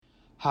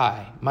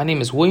Hi, my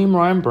name is William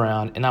Ryan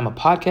Brown, and I'm a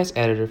podcast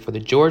editor for the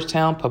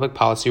Georgetown Public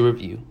Policy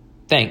Review.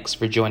 Thanks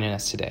for joining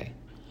us today.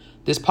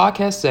 This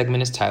podcast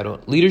segment is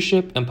titled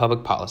Leadership and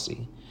Public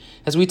Policy,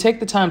 as we take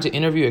the time to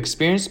interview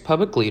experienced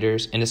public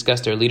leaders and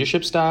discuss their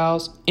leadership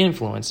styles,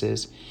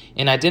 influences,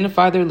 and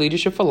identify their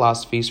leadership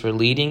philosophies for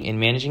leading and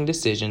managing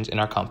decisions in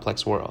our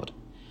complex world.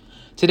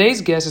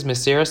 Today's guest is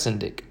Ms. Sara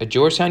Sendek, a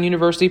Georgetown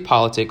University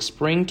Politics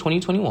Spring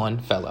 2021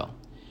 Fellow.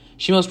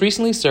 She most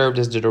recently served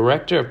as the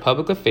Director of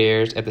Public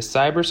Affairs at the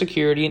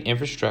Cybersecurity and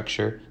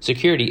Infrastructure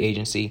Security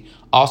Agency,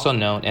 also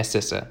known as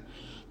CISA,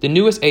 the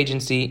newest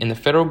agency in the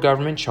federal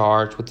government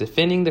charged with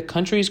defending the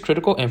country's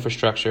critical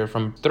infrastructure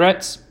from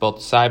threats, both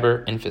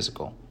cyber and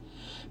physical.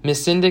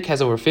 Ms. Sendek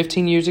has over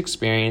 15 years'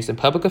 experience in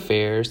public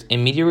affairs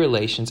and media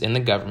relations in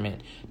the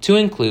government, to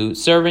include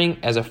serving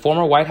as a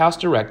former White House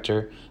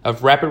Director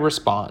of Rapid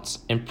Response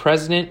in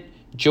President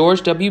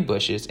George W.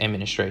 Bush's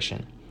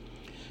administration.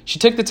 She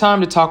took the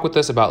time to talk with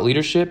us about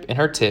leadership and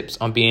her tips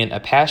on being a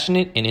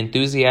passionate and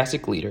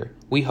enthusiastic leader.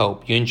 We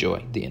hope you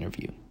enjoy the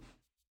interview.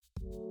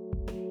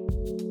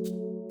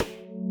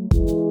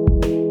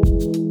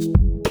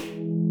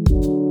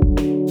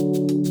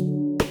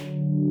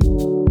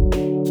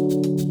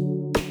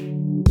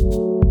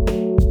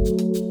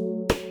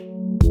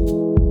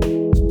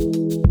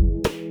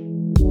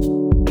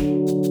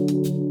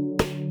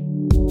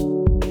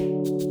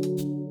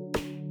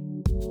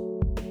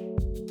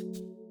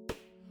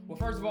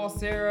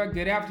 Sara,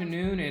 good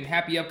afternoon and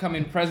happy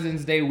upcoming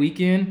President's Day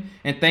weekend.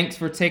 And thanks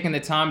for taking the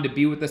time to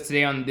be with us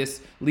today on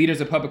this Leaders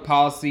of Public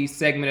Policy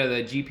segment of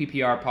the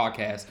GPPR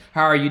podcast.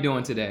 How are you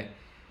doing today?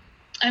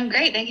 I'm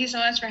great. Thank you so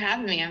much for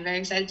having me. I'm very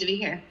excited to be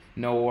here.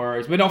 No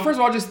worries. But no, first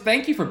of all, just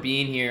thank you for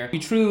being here. We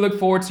truly look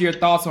forward to your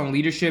thoughts on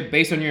leadership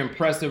based on your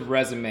impressive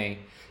resume.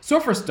 So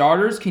for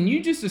starters, can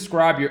you just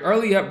describe your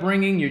early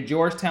upbringing, your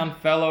Georgetown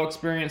Fellow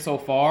experience so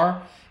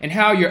far, and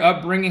how your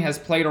upbringing has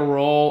played a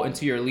role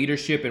into your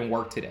leadership and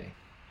work today?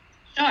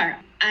 Sure.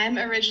 I'm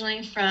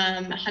originally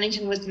from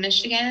Huntington Woods,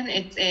 Michigan.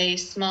 It's a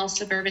small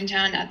suburban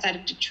town outside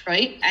of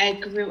Detroit. I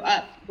grew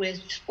up with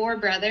 4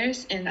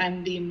 brothers, and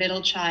I'm the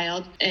middle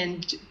child,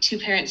 and 2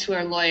 parents who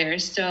are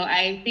lawyers. So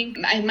I think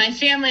my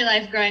family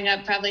life growing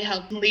up probably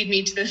helped lead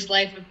me to this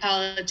life of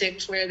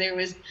politics where there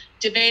was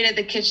debate at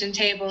the kitchen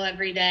table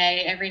every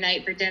day, every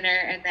night for dinner,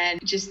 and then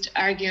just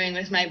arguing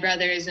with my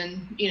brothers. And,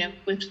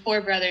 with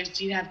 4 brothers,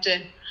 you have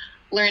to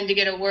learn to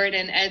get a word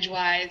in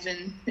edgewise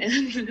and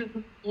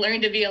learn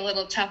to be a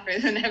little tougher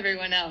than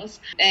everyone else.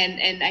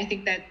 And I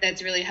think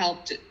that's really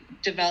helped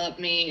develop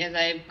me as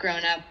I've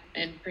grown up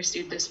and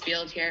pursued this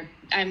field here.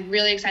 I'm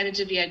really excited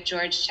to be at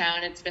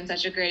Georgetown. It's been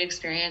such a great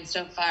experience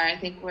so far. I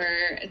think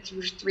we're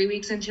 3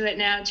 weeks into it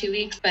now, 2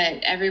 weeks, but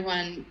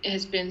everyone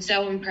has been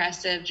so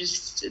impressive,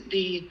 just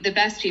the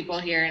best people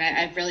here. And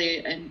I've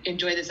really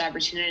enjoyed this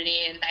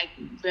opportunity. And I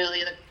really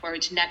look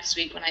forward to next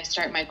week when I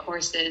start my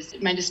courses,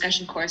 my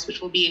discussion course,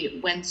 which will be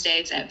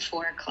Wednesdays at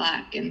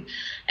 4:00.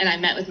 And I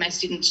met with my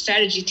student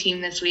strategy team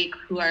this week,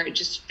 who are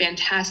just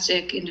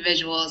fantastic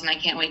individuals. And I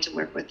can't wait to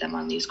work with them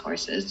on these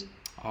courses.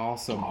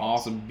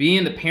 Awesome.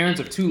 Being the parents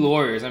of 2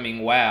 lawyers,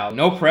 wow.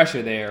 No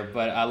pressure there,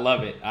 but I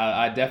love it.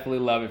 I definitely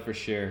love it for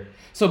sure.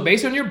 So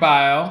based on your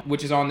bio,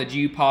 which is on the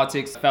GU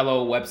Politics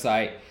Fellow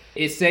website,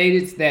 it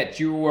states that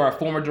you were a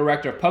former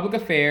Director of Public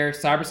Affairs,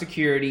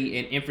 Cybersecurity,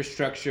 and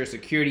Infrastructure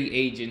Security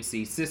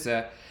Agency,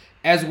 CISA,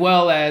 as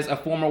well as a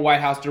former White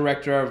House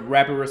Director of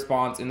Rapid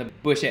Response in the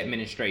Bush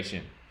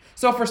administration.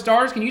 So for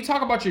starters, can you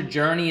talk about your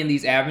journey in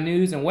these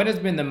avenues and what has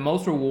been the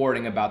most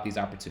rewarding about these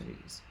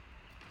opportunities?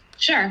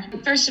 Sure.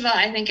 First of all,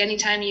 I think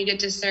anytime you get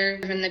to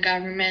serve in the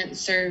government,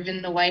 serve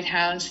in the White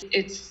House,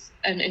 it's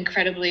an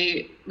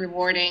incredibly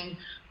rewarding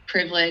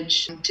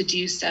privilege to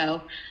do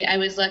so. I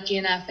was lucky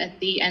enough at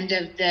the end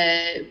of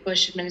the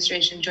Bush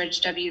administration,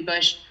 George W.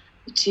 Bush,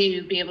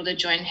 to be able to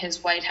join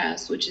his White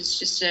House, which is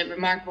just a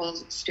remarkable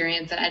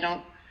experience that I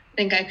don't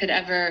think I could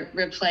ever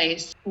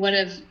replace. One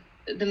of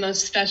the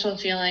most special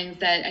feelings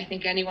that I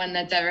think anyone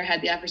that's ever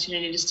had the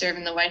opportunity to serve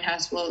in the White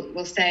House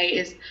will say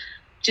is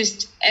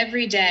just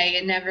every day,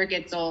 it never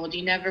gets old.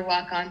 You never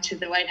walk onto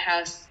the White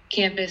House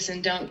campus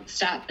and don't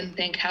stop and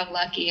think how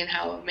lucky and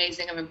how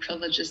amazing of a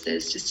privilege this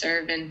is to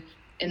serve in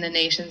the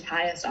nation's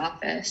highest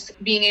office.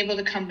 Being able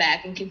to come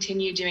back and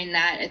continue doing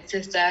that at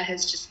CISA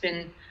has just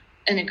been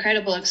an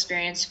incredible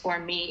experience for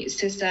me.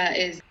 CISA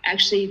is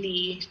actually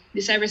the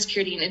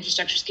Cybersecurity and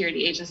Infrastructure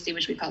Security Agency,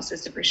 which we call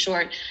CISA for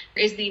short,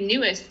 is the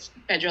newest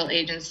federal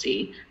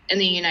agency in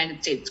the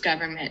United States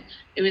government.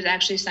 It was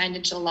actually signed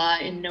into law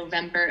in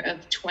November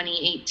of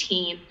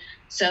 2018.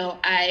 So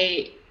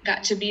I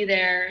got to be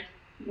there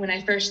when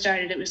I first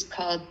started. It was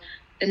called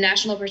the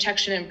National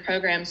Protection and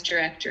Programs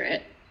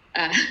Directorate,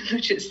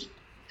 which is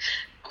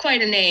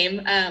quite a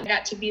name. I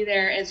got to be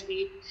there as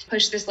we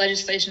pushed this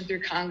legislation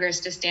through Congress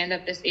to stand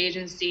up this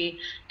agency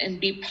and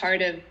be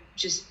part of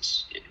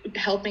just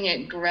helping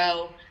it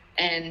grow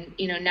and,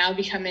 now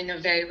becoming a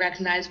very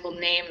recognizable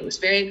name.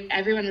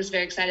 Everyone was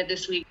very excited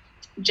this week.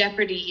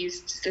 Jeopardy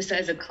used CISA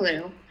as a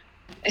clue.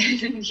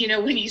 And,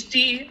 when you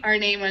see our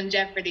name on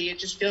Jeopardy, it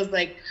just feels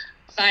like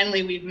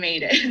finally we've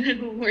made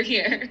it. We're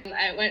here.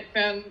 I went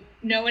from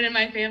no one in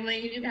my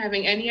family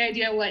having any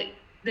idea what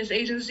this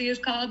agency is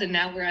called, and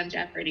now we're on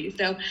Jeopardy.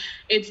 So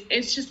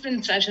it's just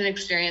been such an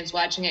experience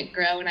watching it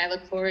grow, and I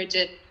look forward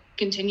to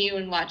continue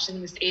and watching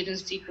this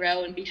agency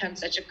grow and become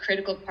such a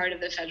critical part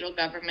of the federal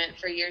government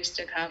for years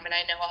to come. And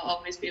I know I'll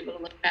always be able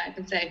to look back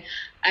and say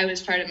I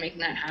was part of making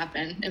that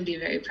happen and be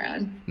very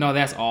proud. No,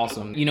 that's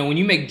awesome. When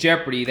you make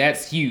Jeopardy,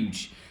 that's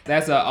huge.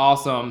 That's an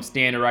awesome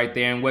standard right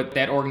there. And what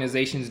that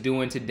organization's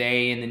doing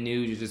today in the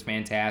news is just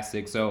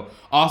fantastic. So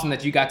awesome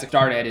that you got to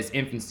start at its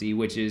infancy,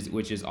 which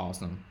is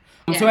awesome.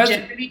 Yeah,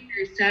 Jeopardy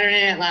or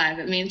Saturday Night Live,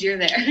 it means you're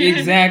there.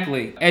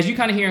 Exactly. As you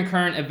kind of hear in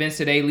current events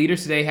today,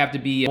 leaders today have to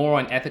be moral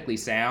and ethically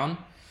sound.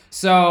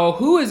 So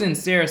who is in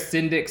Sara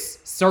Sendek's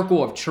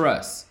circle of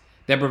trust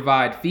that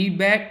provide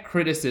feedback,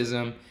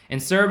 criticism,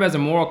 and serve as a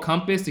moral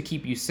compass to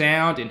keep you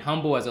sound and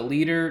humble as a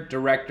leader,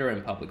 director,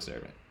 and public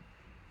servant?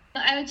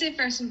 I would say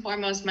first and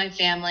foremost, my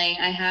family.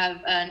 I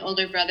have an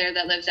older brother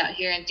that lives out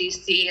here in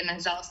DC and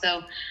has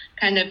also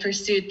kind of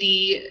pursued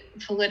the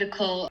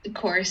political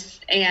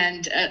course,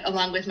 and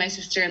along with my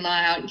sister-in-law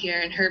out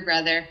here and her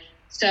brother.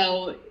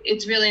 So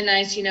it's really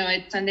nice,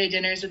 at Sunday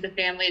dinners with the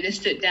family to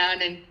sit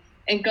down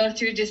and go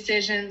through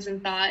decisions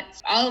and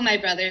thoughts. All of my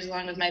brothers,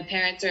 along with my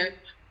parents,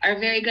 are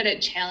very good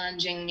at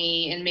challenging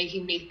me and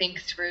making me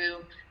think through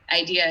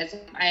ideas.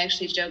 I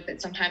actually joke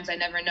that sometimes I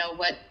never know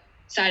what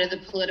side of the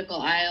political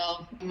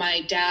aisle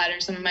my dad or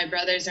some of my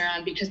brothers are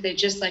on, because they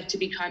just like to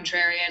be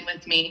contrarian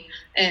with me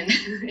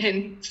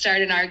and start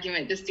an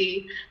argument to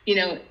see,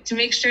 to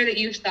make sure that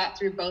you've thought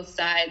through both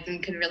sides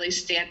and can really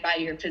stand by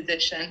your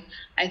position.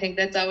 I think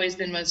that's always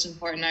been most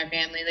important in our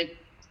family. Like,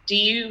 do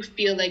you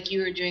feel like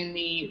you are doing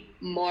the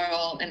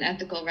moral and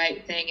ethical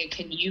right thing, and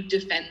can you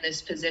defend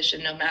this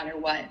position no matter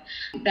what?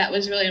 That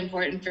was really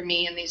important for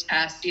me in these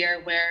past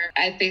year, where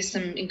I faced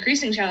some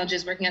increasing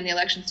challenges working on the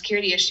election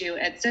security issue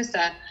at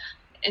CISA,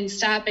 and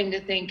stopping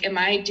to think, am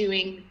I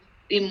doing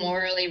the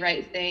morally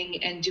right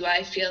thing? And do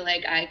I feel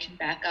like I can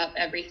back up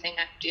everything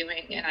I'm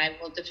doing and I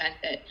will defend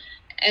it?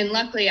 And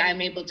luckily, I'm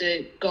able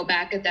to go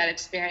back at that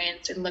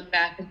experience and look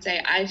back and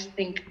say,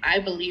 I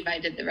believe I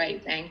did the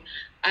right thing.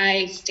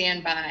 I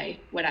stand by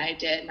what I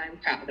did, and I'm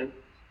proud of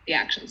the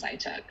actions I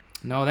took.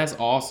 No, that's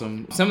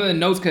awesome. Some of the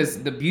notes,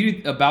 because the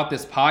beauty about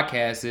this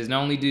podcast is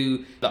not only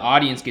do the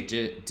audience get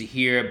to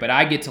hear it, but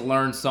I get to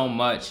learn so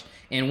much.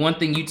 And one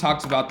thing you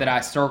talked about that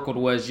I circled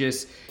was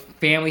just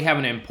family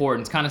having an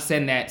importance, kind of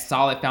setting that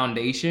solid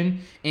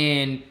foundation.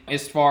 And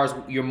as far as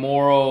your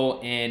moral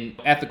and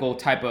ethical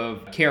type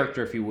of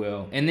character, if you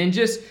will. And then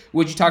just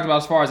what you talked about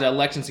as far as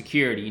election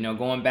security,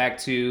 going back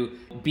to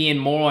being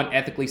moral and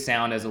ethically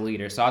sound as a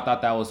leader. So I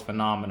thought that was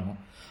phenomenal.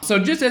 So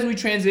just as we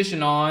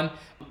transition on,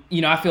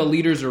 I feel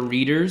leaders are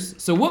readers.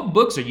 So what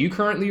books are you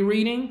currently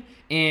reading?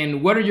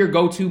 And what are your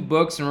go-to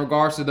books in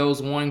regards to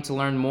those wanting to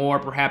learn more,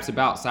 perhaps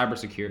about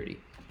cybersecurity?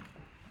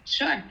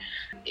 Sure.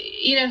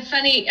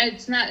 Funny,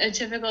 it's not a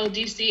typical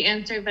DC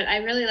answer, but I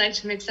really like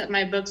to mix up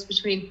my books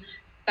between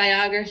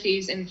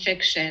biographies and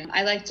fiction.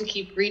 I like to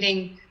keep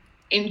reading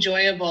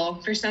enjoyable.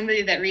 For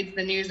somebody that reads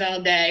the news all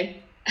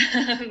day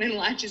and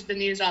watches the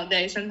news all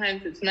day,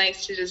 sometimes it's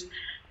nice to just,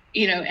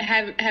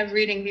 have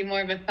reading be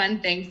more of a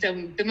fun thing.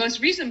 So the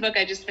most recent book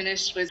I just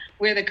finished was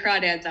Where the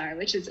Crawdads Are,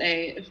 which is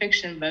a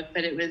fiction book,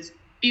 but it was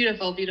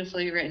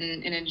beautifully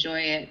written, and enjoy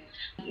it.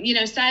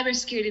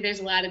 Cybersecurity, there's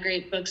a lot of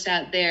great books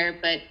out there,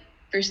 but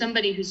for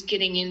somebody who's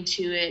getting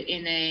into it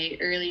in a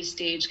early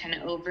stage kind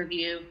of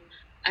overview,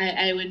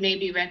 I would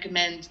maybe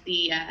recommend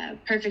The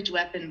Perfect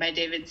Weapon by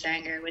David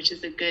Sanger, which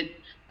is a good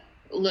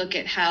look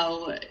at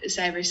how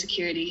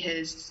cybersecurity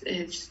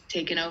has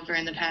taken over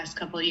in the past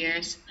couple of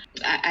years.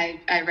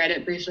 I read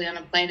it briefly on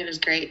a plane. It was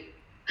great.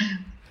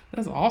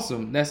 That's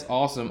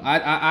awesome.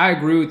 I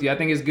agree with you. I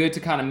think it's good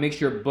to kind of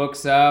mix your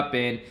books up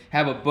and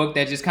have a book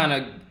that just kind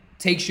of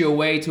takes you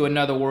away to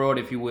another world,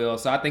 if you will.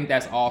 So I think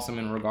that's awesome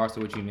in regards to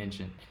what you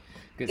mentioned.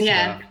 Good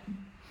stuff.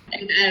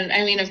 And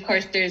I mean, of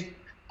course, there's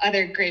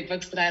other great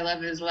books that I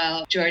love as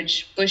well.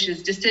 George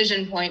Bush's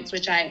Decision Points,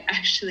 which I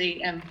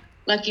actually am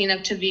lucky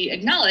enough to be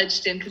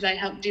acknowledged in, because I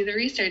helped do the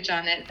research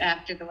on it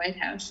after the White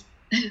House.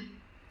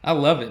 I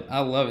love it. Yeah,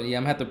 I'm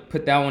gonna have to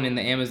put that one in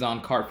the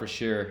Amazon cart for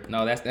sure.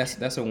 No,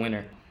 that's a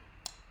winner.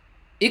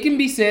 It can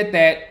be said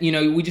that,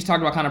 we just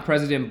talked about kind of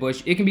President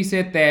Bush. It can be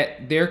said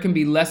that there can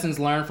be lessons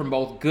learned from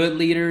both good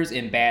leaders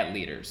and bad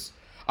leaders.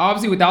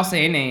 Obviously, without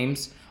saying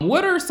names,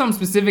 what are some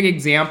specific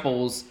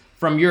examples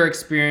from your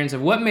experience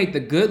of what made the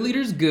good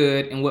leaders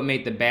good and what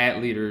made the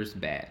bad leaders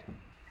bad?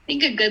 I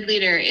think a good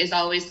leader is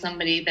always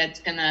somebody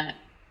that's going to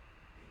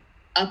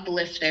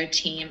uplift their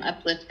team,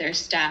 uplift their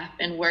staff,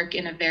 and work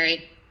in a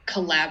very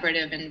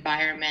collaborative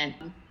environment.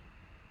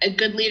 A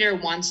good leader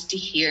wants to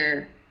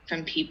hear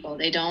from people.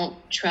 They don't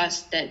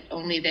trust that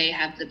only they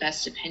have the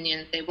best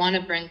opinions. They want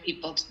to bring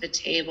people to the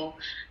table.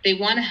 They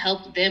want to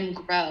help them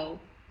grow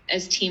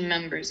as team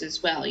members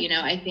as well.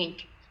 I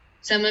think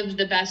some of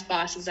the best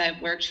bosses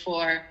I've worked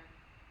for,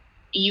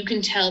 you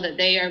can tell that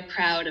they are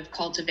proud of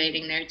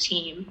cultivating their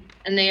team,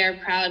 and they are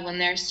proud when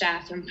their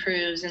staff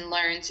improves and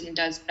learns and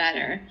does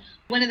better.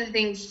 One of the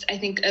things I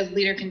think a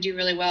leader can do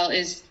really well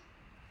is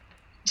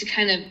to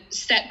kind of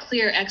set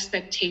clear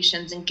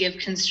expectations and give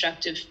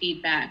constructive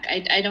feedback.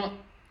 I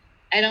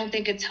don't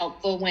think it's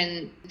helpful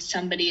when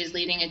somebody is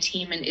leading a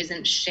team and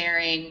isn't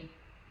sharing,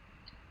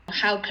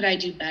 how could I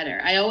do better?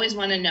 I always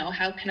want to know,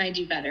 how can I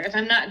do better? If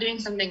I'm not doing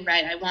something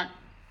right,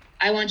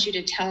 I want you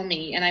to tell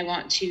me, and I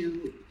want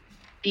to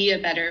be a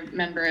better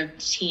member of the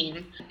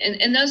team.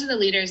 And those are the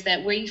leaders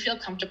that where you feel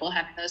comfortable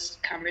having those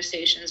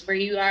conversations, where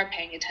you are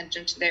paying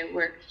attention to their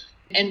work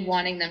and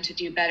wanting them to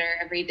do better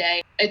every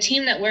day. A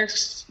team that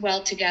works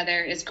well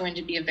together is going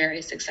to be a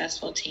very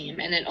successful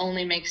team, and it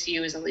only makes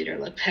you as a leader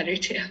look better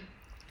too.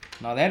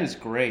 No, that is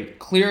great.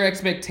 Clear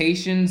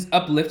expectations,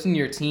 uplifting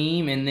your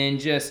team, and then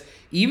just,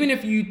 even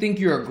if you think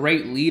you're a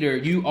great leader,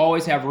 you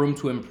always have room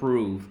to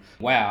improve.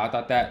 Wow, I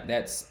thought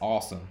that's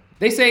awesome.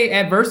 They say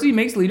adversity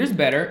makes leaders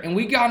better, and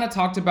we kind of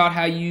talked about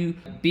how you,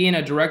 being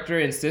a director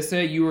in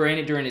CISA, you were in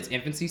it during its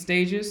infancy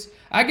stages.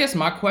 I guess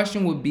my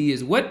question would be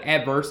is what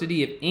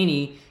adversity, if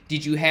any,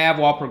 did you have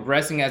while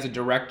progressing as a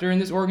director in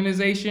this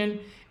organization?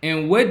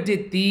 And what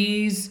did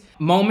these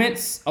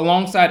moments,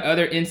 alongside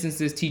other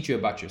instances, teach you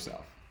about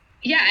yourself?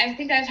 Yeah, I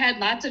think I've had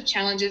lots of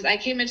challenges. I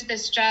came into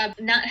this job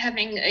not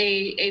having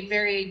a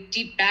very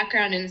deep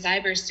background in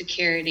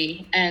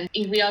cybersecurity. And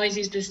we always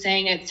use this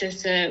saying at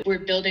CISA, we're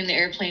building the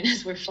airplane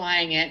as we're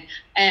flying it.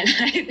 And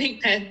I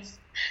think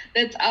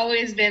that's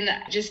always been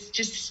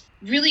just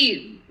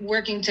really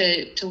working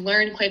to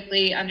learn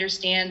quickly,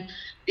 understand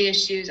the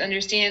issues,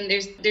 understand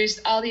there's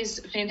all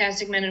these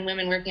fantastic men and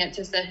women working at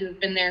CISA who've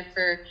been there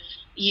for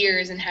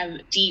years and have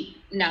deep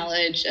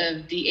knowledge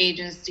of the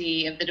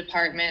agency, of the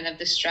department, of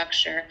the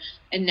structure,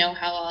 and know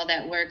how all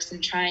that works,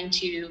 and trying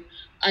to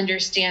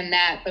understand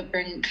that but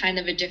bring kind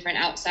of a different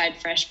outside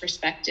fresh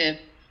perspective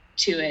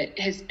to it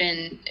has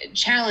been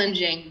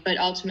challenging but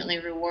ultimately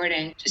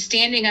rewarding.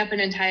 Standing up an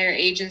entire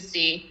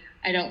agency,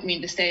 I don't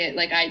mean to say it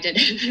like I did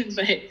it,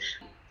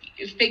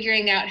 but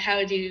figuring out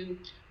how to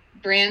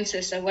brand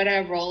CISA, what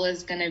our role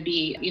is going to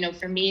be.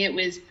 For me, it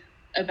was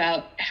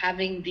about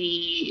having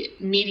the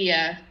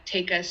media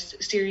take us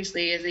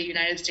seriously as a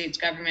United States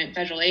government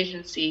federal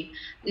agency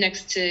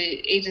next to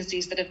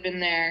agencies that have been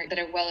there, that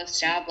are well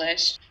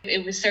established.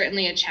 It was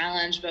certainly a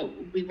challenge, but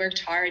we worked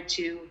hard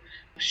to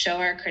show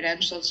our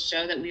credentials,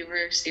 show that we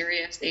were a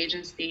serious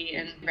agency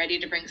and ready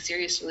to bring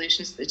serious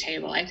solutions to the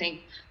table. I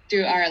think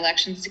through our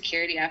election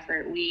security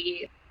effort,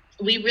 we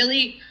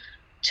really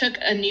took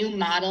a new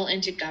model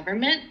into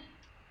government.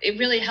 It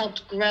really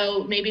helped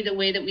grow maybe the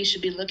way that we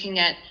should be looking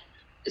at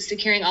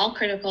securing all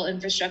critical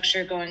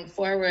infrastructure going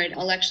forward.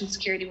 Election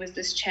security was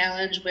this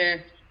challenge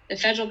where the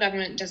federal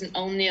government doesn't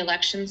own the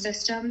election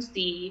systems.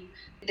 They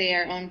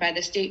are owned by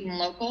the state and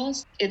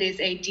locals. It is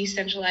a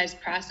decentralized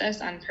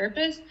process on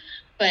purpose,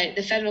 but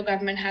the federal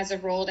government has a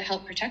role to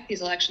help protect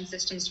these election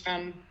systems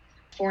from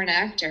foreign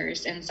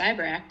actors and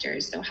cyber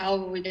actors. So how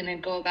are we going to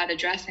go about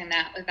addressing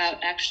that without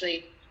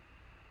actually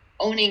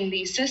owning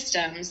these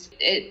systems?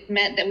 It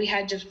meant that we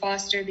had to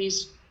foster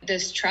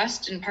this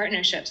trust and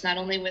partnerships, not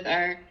only with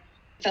our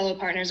fellow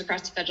partners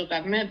across the federal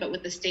government, but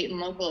with the state and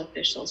local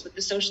officials, with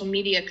the social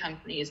media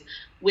companies,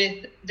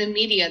 with the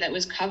media that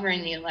was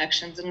covering the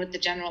elections, and with the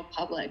general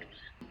public.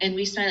 And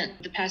we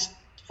spent the past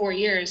 4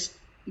 years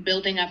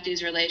building up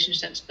these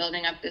relationships,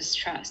 building up this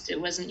trust.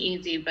 It wasn't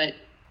easy, but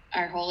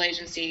our whole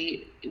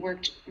agency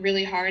worked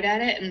really hard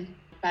at it. And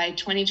by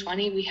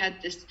 2020, we had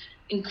this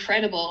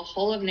incredible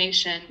whole of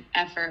nation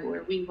effort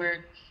where we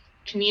were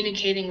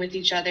communicating with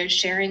each other,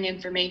 sharing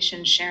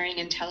information, sharing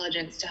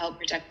intelligence to help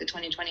protect the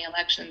 2020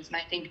 elections. And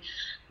I think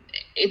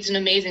it's an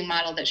amazing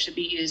model that should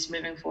be used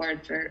moving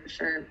forward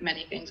for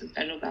many things in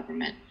federal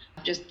government.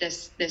 Just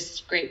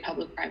this great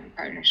public-private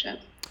partnership.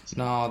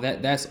 No,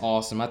 that's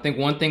awesome. I think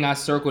one thing I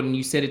circled, and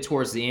you said it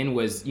towards the end,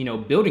 was,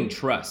 building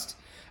trust.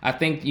 I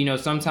think,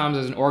 sometimes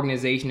as an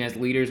organization, as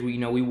leaders,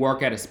 we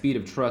work at a speed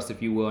of trust,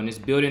 if you will, and it's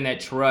building that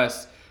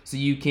trust so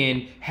you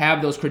can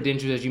have those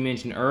credentials, as you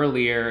mentioned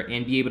earlier,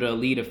 and be able to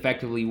lead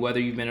effectively, whether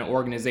you've been an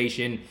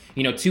organization,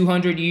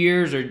 200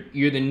 years or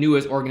you're the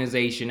newest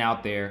organization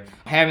out there.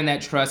 Having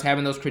that trust,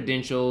 having those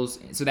credentials,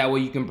 so that way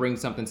you can bring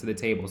something to the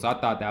table. So I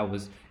thought that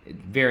was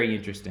very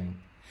interesting.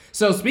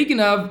 So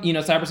speaking of,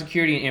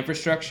 cybersecurity and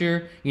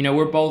infrastructure,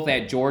 we're both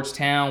at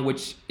Georgetown,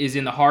 which is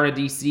in the heart of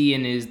DC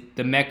and is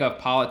the mecca of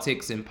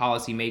politics and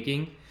policy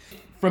making.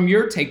 From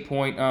your take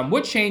point,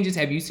 what changes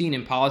have you seen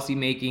in policy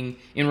making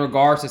in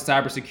regards to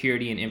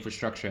cybersecurity and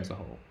infrastructure as a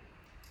whole?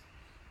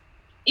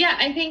 Yeah,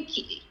 I think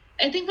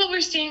what we're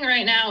seeing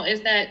right now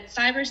is that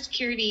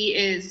cybersecurity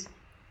is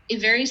a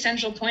very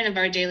central point of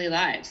our daily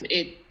lives.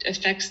 It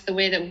affects the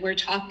way that we're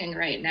talking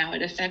right now.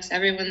 It affects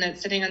everyone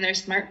that's sitting on their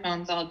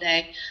smartphones all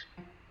day.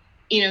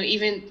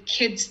 Even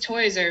kids'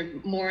 toys are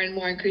more and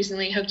more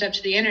increasingly hooked up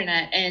to the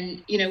internet.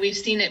 And, we've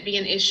seen it be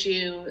an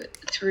issue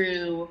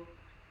through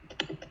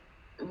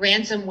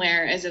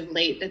ransomware as of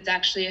late that's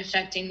actually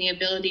affecting the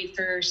ability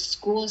for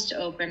schools to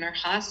open or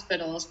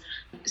hospitals.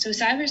 So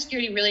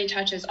cybersecurity really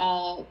touches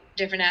all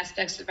different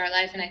aspects of our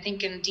life. And I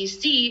think in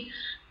DC,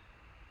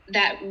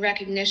 that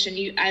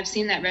recognition, I've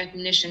seen that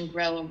recognition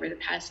grow over the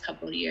past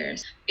couple of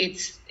years.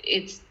 It's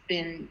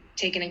been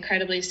taken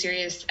incredibly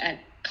serious at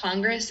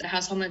Congress. The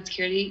House Homeland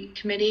Security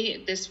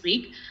Committee this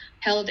week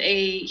held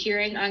a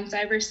hearing on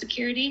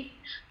cybersecurity,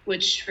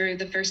 which for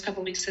the first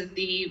couple of weeks of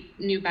the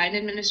new Biden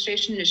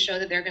administration, to show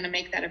that they're going to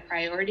make that a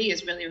priority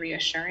is really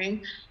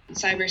reassuring.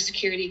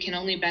 Cybersecurity can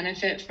only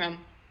benefit from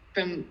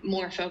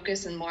more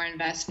focus and more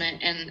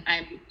investment. And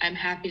I'm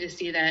happy to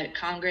see that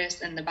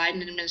Congress and the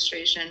Biden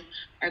administration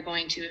are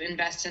going to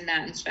invest in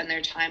that and spend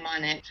their time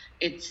on it.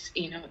 It's,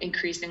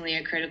 increasingly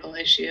a critical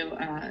issue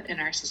in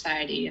our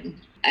society. And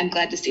I'm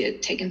glad to see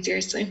it taken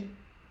seriously.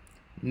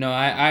 No,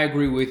 I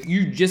agree with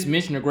you. You just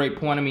mentioned a great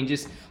point. I mean,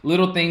 just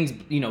little things,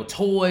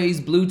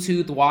 toys,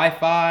 Bluetooth,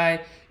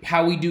 Wi-Fi,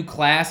 how we do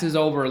classes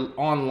over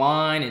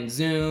online and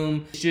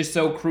Zoom. It's just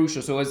so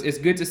crucial. So it's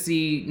good to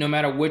see, no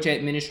matter which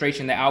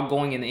administration, the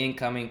outgoing and the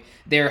incoming,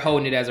 they're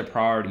holding it as a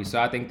priority.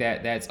 So I think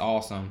that's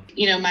awesome.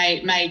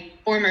 My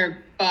former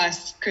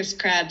boss, Chris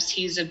Krebs,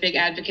 he's a big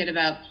advocate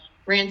about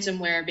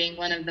ransomware being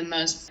one of the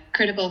most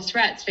critical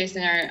threats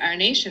facing our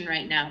nation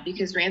right now,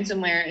 because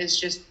ransomware is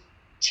just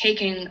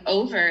taking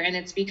over and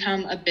it's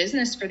become a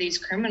business for these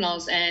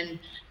criminals, and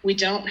we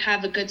don't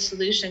have a good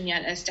solution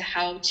yet as to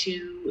how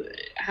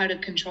to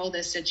control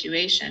this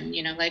situation.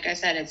 Like I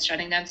said, it's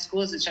shutting down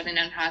schools, it's shutting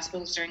down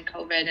hospitals during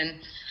COVID, and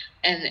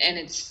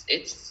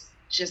it's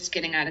just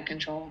getting out of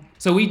control.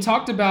 So we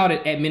talked about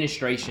it,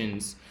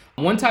 administrations.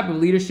 One type of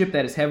leadership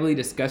that is heavily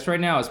discussed right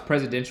now is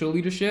presidential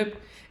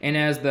leadership. And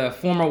as the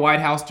former White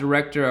House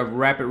director of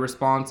rapid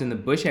response in the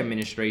Bush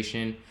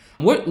administration,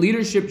 what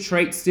leadership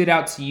traits stood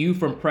out to you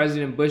from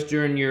President Bush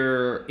during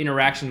your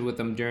interactions with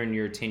him during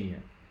your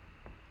tenure?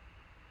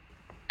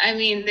 I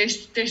mean,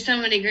 there's so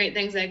many great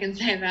things I can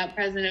say about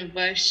President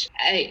Bush.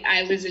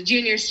 I was a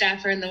junior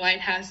staffer in the White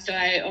House, so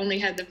I only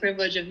had the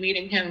privilege of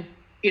meeting him,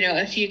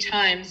 a few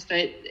times,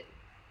 but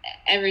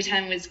every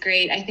time was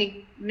great. I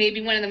think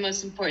maybe one of the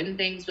most important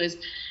things was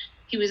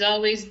he was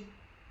always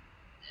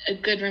a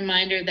good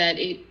reminder that,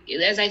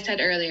 as I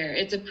said earlier,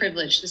 it's a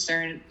privilege to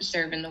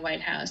serve in the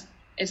White House.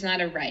 It's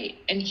not a right.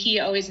 And he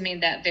always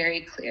made that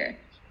very clear.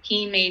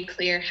 He made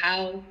clear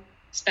how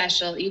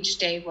special each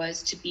day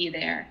was to be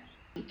there,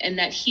 and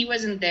that he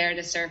wasn't there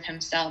to serve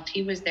himself.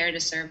 He was there to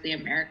serve the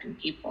American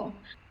people.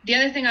 The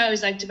other thing I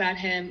always liked about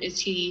him is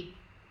he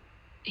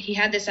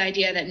had this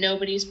idea that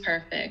nobody's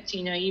perfect.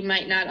 You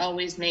might not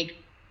always make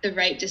the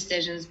right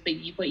decisions, but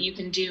what you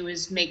can do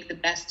is make the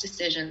best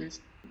decisions,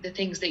 the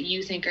things that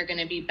you think are going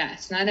to be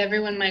best. Not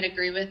everyone might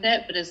agree with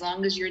it, but as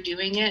long as you're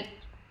doing it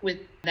with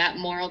that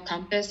moral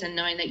compass and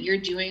knowing that you're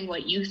doing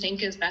what you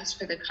think is best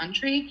for the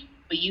country,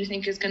 what you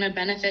think is going to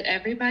benefit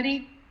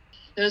everybody,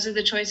 those are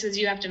the choices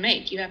you have to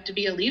make. You have to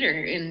be a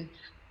leader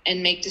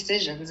and make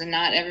decisions, and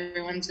not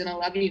everyone's going to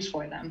love you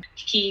for them.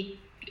 He,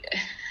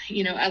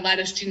 a lot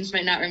of students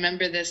might not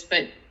remember this,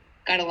 but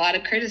got a lot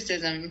of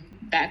criticism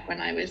back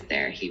when I was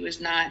there. He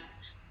was not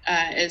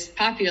as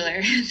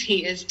popular as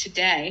he is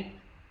today.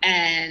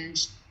 And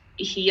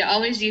he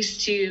always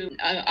used to,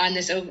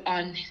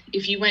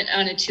 if you went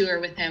on a tour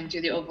with him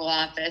through the Oval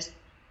Office,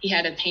 he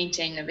had a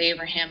painting of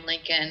Abraham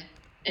Lincoln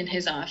in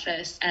his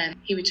office. And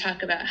he would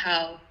talk about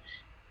how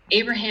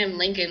Abraham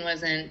Lincoln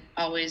wasn't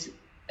always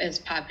as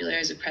popular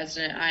as a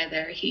president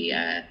either.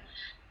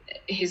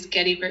 His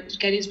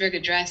Gettysburg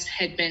Address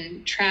had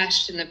been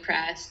trashed in the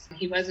press.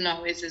 He wasn't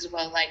always as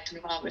well liked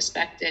and well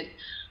respected.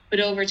 But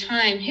over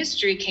time,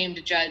 history came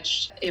to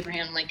judge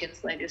Abraham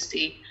Lincoln's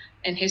legacy,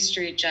 and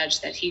history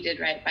judged that he did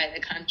right by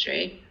the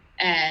country.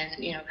 And,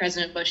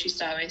 President Bush used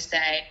to always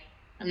say,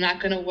 I'm not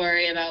going to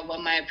worry about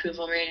what my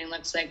approval rating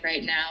looks like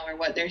right now or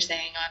what they're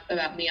saying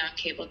about me on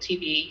cable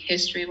TV.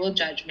 History will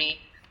judge me,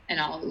 and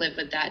I'll live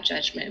with that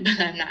judgment, but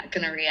I'm not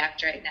going to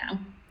react right now.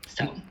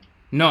 So.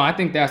 No, I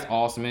think that's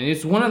awesome. And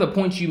it's one of the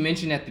points you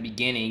mentioned at the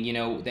beginning,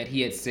 that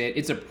he had said,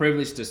 it's a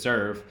privilege to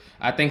serve.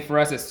 I think for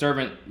us as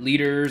servant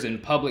leaders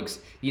and public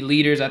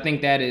leaders, I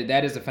think that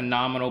is a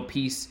phenomenal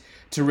piece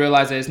to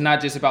realize that it's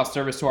not just about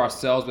service to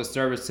ourselves, but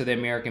service to the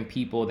American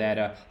people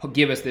that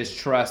give us this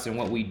trust in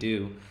what we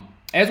do.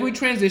 As we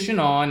transition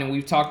on, and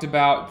we've talked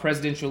about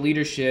presidential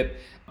leadership,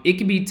 it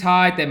can be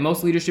tied that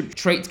most leadership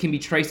traits can be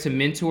traced to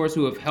mentors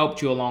who have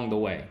helped you along the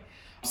way.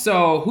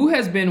 So who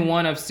has been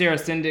one of Sara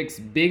Sendek's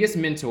biggest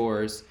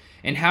mentors,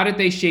 and how did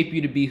they shape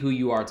you to be who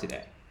you are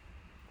today?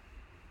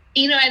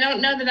 I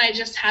don't know that I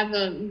just have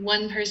a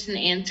one person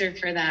answer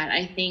for that.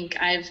 I think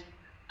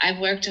I've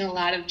worked in a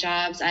lot of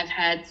jobs. I've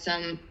had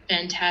some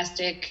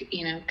fantastic,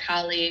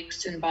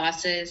 colleagues and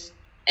bosses,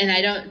 and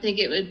I don't think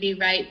it would be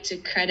right to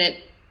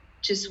credit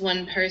just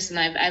one person.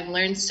 I've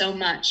learned so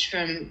much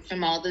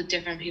from all the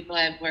different people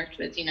I've worked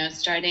with,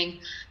 starting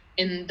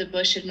in the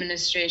Bush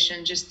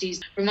administration, just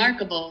these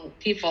remarkable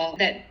people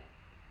that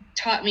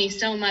taught me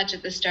so much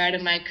at the start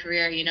of my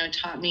career,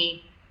 taught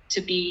me to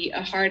be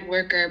a hard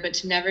worker, but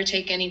to never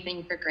take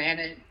anything for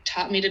granted,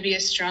 taught me to be a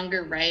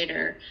stronger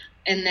writer.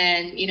 And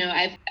then,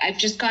 I've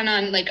just gone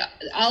on, like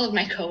all of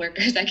my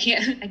coworkers, I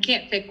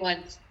can't pick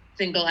one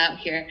single out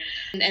here.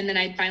 And then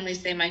I'd finally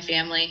say my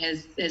family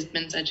has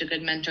been such a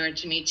good mentor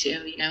to me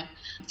too,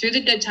 through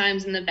the good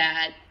times and the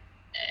bad.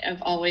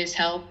 I've always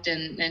helped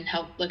and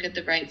helped look at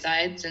the bright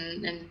sides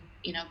and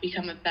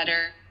become a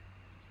better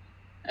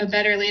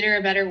leader,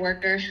 a better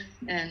worker,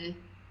 and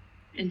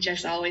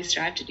just always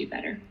strive to do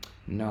better.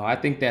 No, I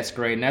think that's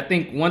great. And I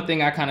think one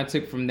thing I kind of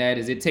took from that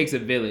is it takes a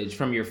village.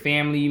 From your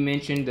family, you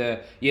mentioned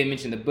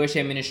the Bush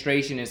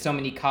administration and so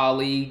many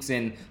colleagues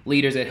and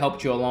leaders that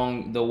helped you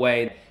along the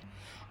way.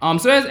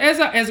 So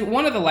as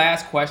one of the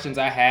last questions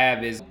I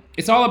have is,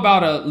 it's all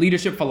about a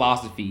leadership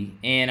philosophy.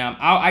 And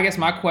I guess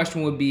my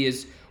question would be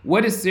is,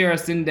 what is Sara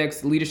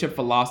Sendek's leadership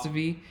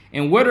philosophy?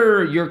 And what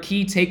are your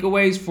key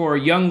takeaways for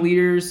young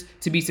leaders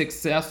to be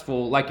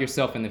successful like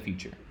yourself in the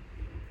future?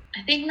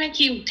 I think my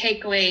key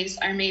takeaways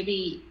are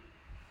maybe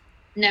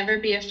never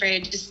be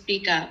afraid to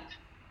speak up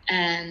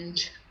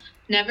and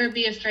never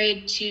be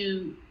afraid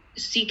to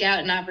seek out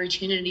an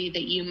opportunity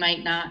that you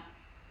might not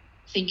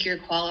think you're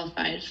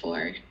qualified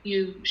for.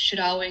 You should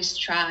always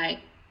try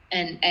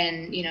and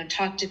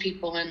talk to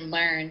people and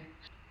learn.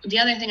 The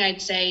other thing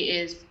I'd say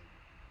is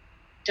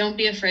don't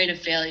be afraid of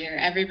failure.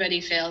 Everybody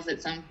fails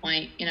at some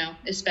point,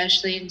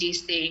 especially in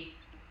DC.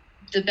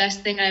 The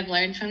best thing I've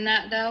learned from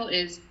that, though,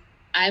 is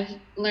I've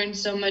learned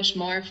so much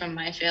more from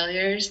my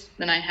failures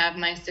than I have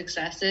my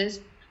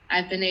successes.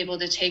 I've been able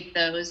to take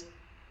those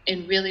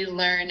and really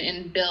learn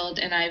and build.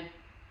 And I've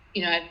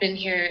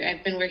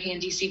been working in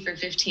DC for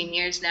 15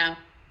 years now.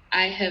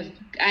 I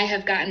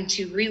have gotten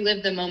to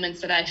relive the moments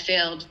that I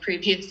failed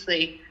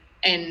previously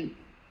and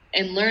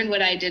learn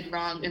what I did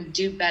wrong and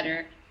do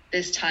better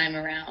this time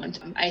around.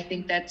 I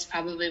think that's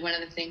probably one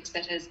of the things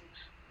that has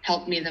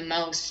helped me the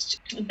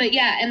most. But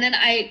yeah, and then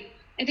I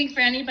think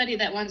for anybody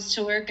that wants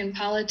to work in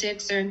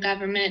politics or in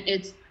government,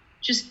 it's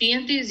just be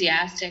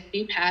enthusiastic,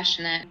 be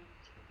passionate.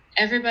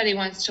 Everybody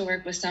wants to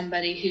work with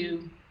somebody who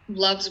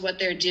loves what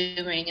they're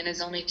doing and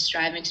is only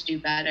striving to do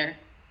better.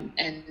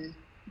 And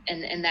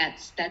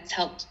that's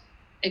helped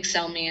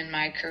excel me in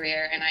my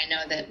career. And I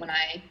know that when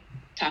I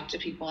talk to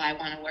people, I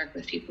want to work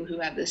with people who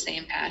have the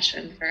same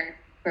passion for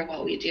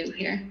what we do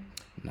here.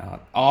 No,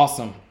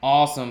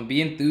 awesome.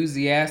 Be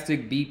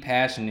enthusiastic, be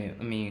passionate.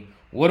 I mean,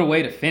 what a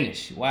way to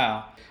finish.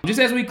 Wow. Just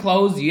as we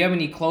close, do you have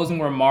any closing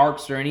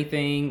remarks or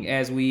anything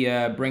as we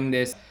bring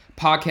this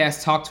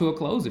podcast talk to a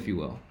close, if you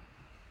will?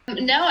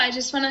 No, I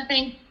just want to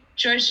thank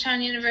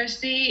Georgetown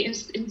University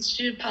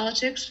Institute of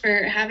Politics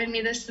for having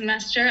me this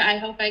semester. I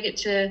hope I get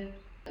to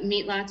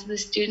meet lots of the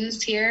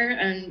students here.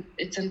 And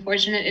it's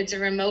unfortunate it's a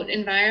remote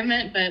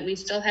environment, but we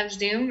still have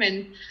Zoom,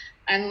 and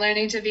I'm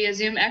learning to be a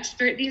Zoom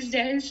expert these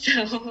days.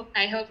 So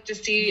I hope to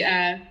see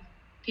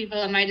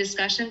people in my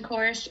discussion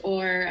course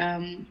or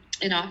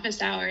in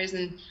office hours.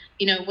 And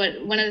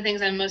one of the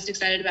things I'm most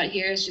excited about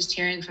here is just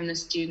hearing from the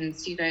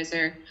students. You guys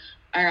are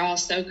all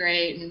so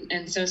great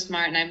and so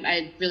smart, and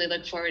I really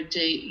look forward to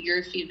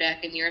your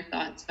feedback and your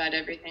thoughts about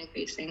everything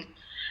facing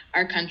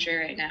our country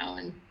right now.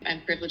 And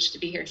I'm privileged to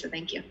be here, so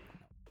thank you.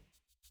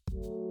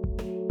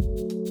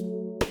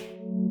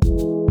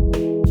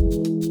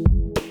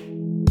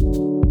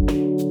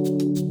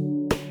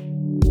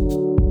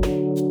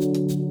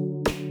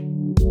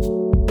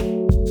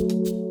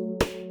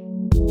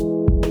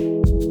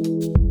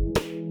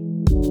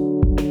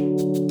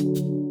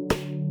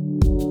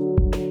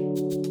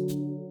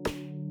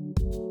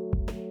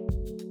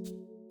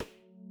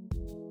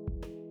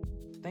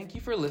 Thank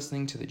you for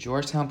listening to the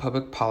Georgetown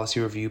Public Policy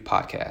Review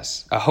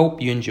podcast. I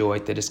hope you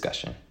enjoyed the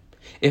discussion.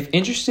 If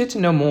interested to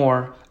know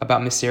more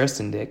about Ms. Sara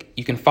Sendek,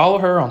 you can follow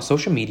her on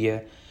social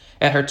media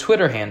at her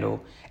Twitter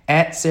handle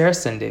 @Sara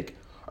Sendek,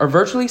 or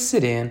virtually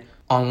sit in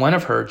on one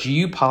of her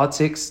GU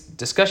Politics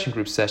discussion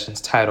group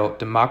sessions titled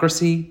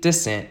Democracy,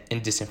 Dissent,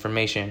 and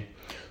Disinformation,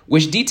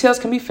 which details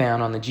can be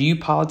found on the GU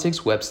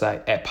Politics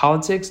website at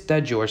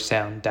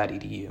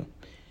politics.georgetown.edu.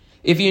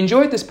 If you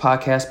enjoyed this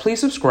podcast,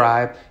 please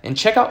subscribe and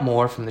check out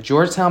more from the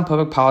Georgetown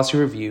Public Policy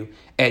Review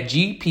at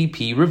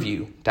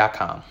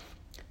gppreview.com.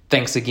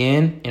 Thanks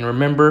again, and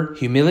remember,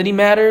 humility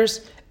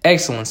matters,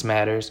 excellence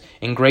matters,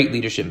 and great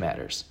leadership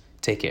matters.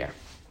 Take care.